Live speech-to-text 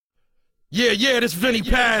Yeah, this Vinny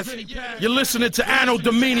Paz. You're listening to Anno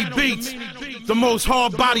Domini Beats, the most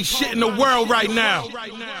hard body shit in the world right now.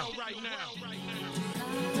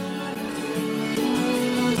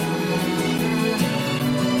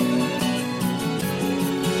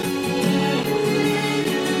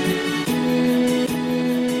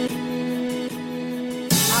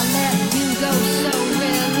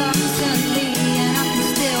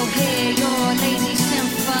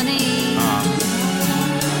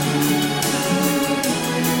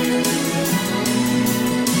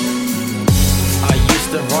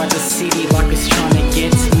 Ride the city like it's trying to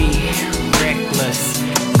get to me. Reckless,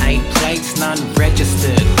 8 plates, none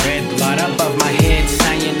registered. Red light above my head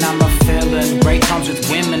saying I'm a felon. Great times with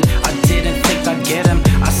women, I didn't think I'd get them.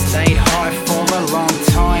 I stayed high for a long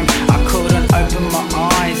time, I couldn't open my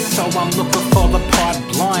eyes, so I'm looking for the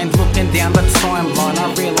pipeline. Looking down the timeline,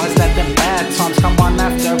 I realize that the bad times come one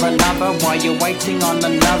after another while you're waiting on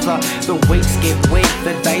another. The weeks get weak,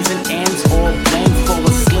 the days and ends all blend. Fall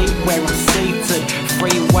asleep where I'm seated,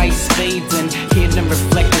 freeway speeding, hidden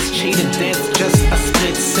reflectors, cheated death, just a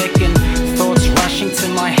split second. Thoughts rushing to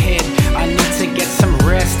my head, I need to get some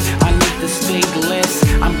rest, I need to speak less.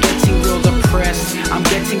 I'm getting real depressed, I'm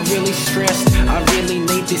getting really stressed. I really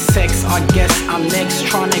need this sex, I guess I'm next,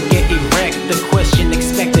 trying to get erect. The question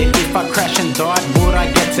expected, if I crash and died, would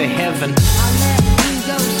I get to heaven? I let you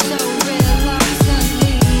go so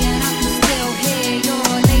reluctantly, and I can still hear your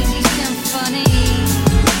lazy symphony.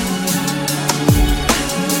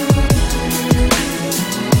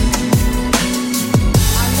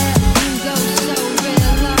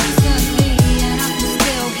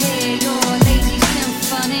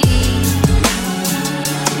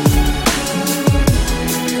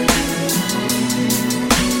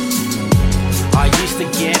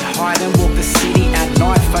 Get high and walk the city at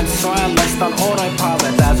night, phone silenced on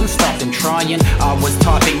autopilot, hasn't stopped in trying. I was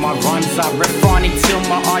typing my rhymes up, refining till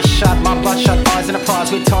my eyes shut, my bloodshot eyes and a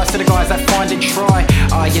prize with ties to the guys that find and try.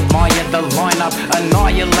 I admire the lineup,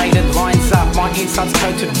 annihilated lines up, my insides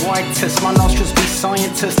coated white test, my nostrils be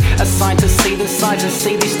scientists, assigned to see the signs and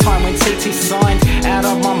see this time when TT signed. Out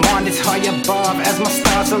of my mind, it's high above as my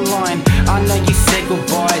stars align. I know you said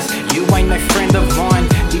goodbyes, you ain't no friend of mine.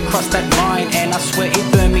 You crossed that line and I swear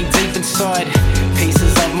it burned me deep inside.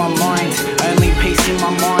 Pieces of my mind, only peace in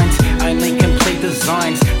my mind, only complete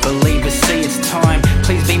designs. Believers see it's time,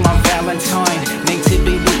 please be my Valentine. Need to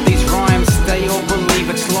be with these rhymes, they all believe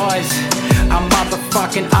it's lies. I'm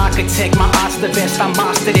motherfucking architect, my art's the best, I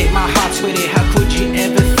mastered it, my heart's with it. How could you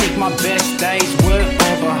ever think my best days were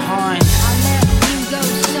all behind? I let you go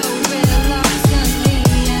so reluctantly,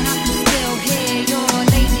 and I can still hear your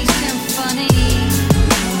lazy symphony.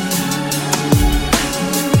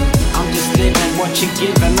 I'm just living what you're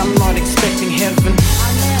giving, I'm not expecting heaven.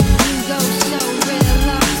 I let you go so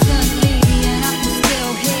reluctantly, and I can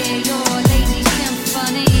still hear your lazy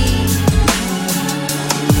symphony.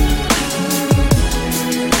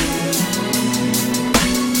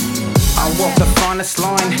 I walk the finest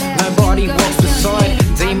line, nobody walks beside.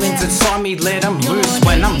 Demons inside me, let them loose,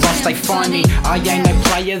 when I'm lost they find me. I ain't no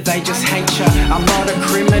player, they just hate ya. I'm not a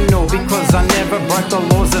criminal because I never broke the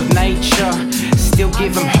laws of nature. Still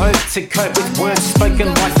give them hope to cope with words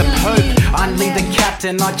spoken like the Pope. I need the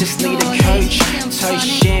captain, I just need a coach. Toast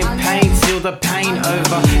champagne till the pain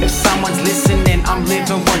over. If someone's listening, I'm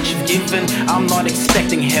living what you've given, I'm not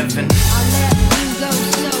expecting heaven. I let you go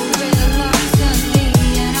so